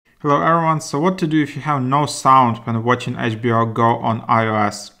Hello everyone, so what to do if you have no sound when watching HBO Go on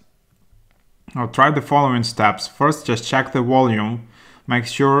iOS? Now try the following steps. First, just check the volume. Make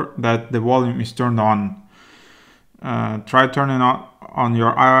sure that the volume is turned on. Try turning on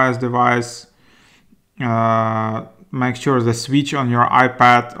your iOS device. Make sure the switch on your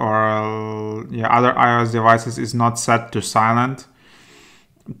iPad or other iOS devices is not set to silent.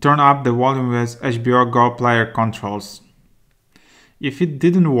 Turn up the volume with HBO Go player controls. If it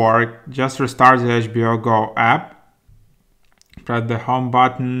didn't work, just restart the HBO Go app, press the home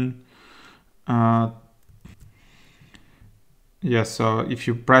button. So if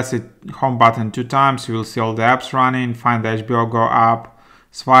you press it home button 2 times, you will see all the apps running. Find the HBO Go app,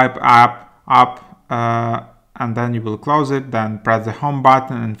 swipe app up, and then you will close it. Then press the home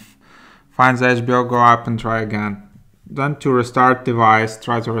button and find the HBO Go app and try again. Then to restart device,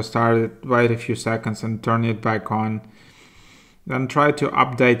 try to restart it, wait a few seconds and turn it back on. Then try to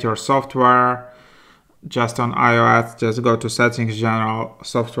update your software. Just on iOS, just go to Settings, General,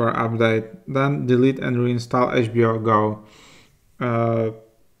 Software Update. Then delete and reinstall HBO Go.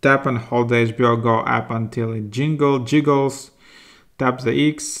 Tap and hold the HBO Go app until it jiggles. Tap the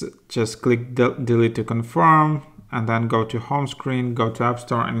X, just click delete to confirm. And then go to home screen, go to App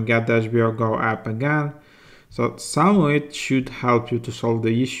Store and get the HBO Go app again. So some of it should help you to solve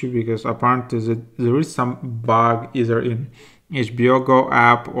the issue, because apparently there is some bug either in HBO Go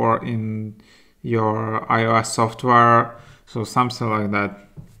app or in your iOS software, so something like that.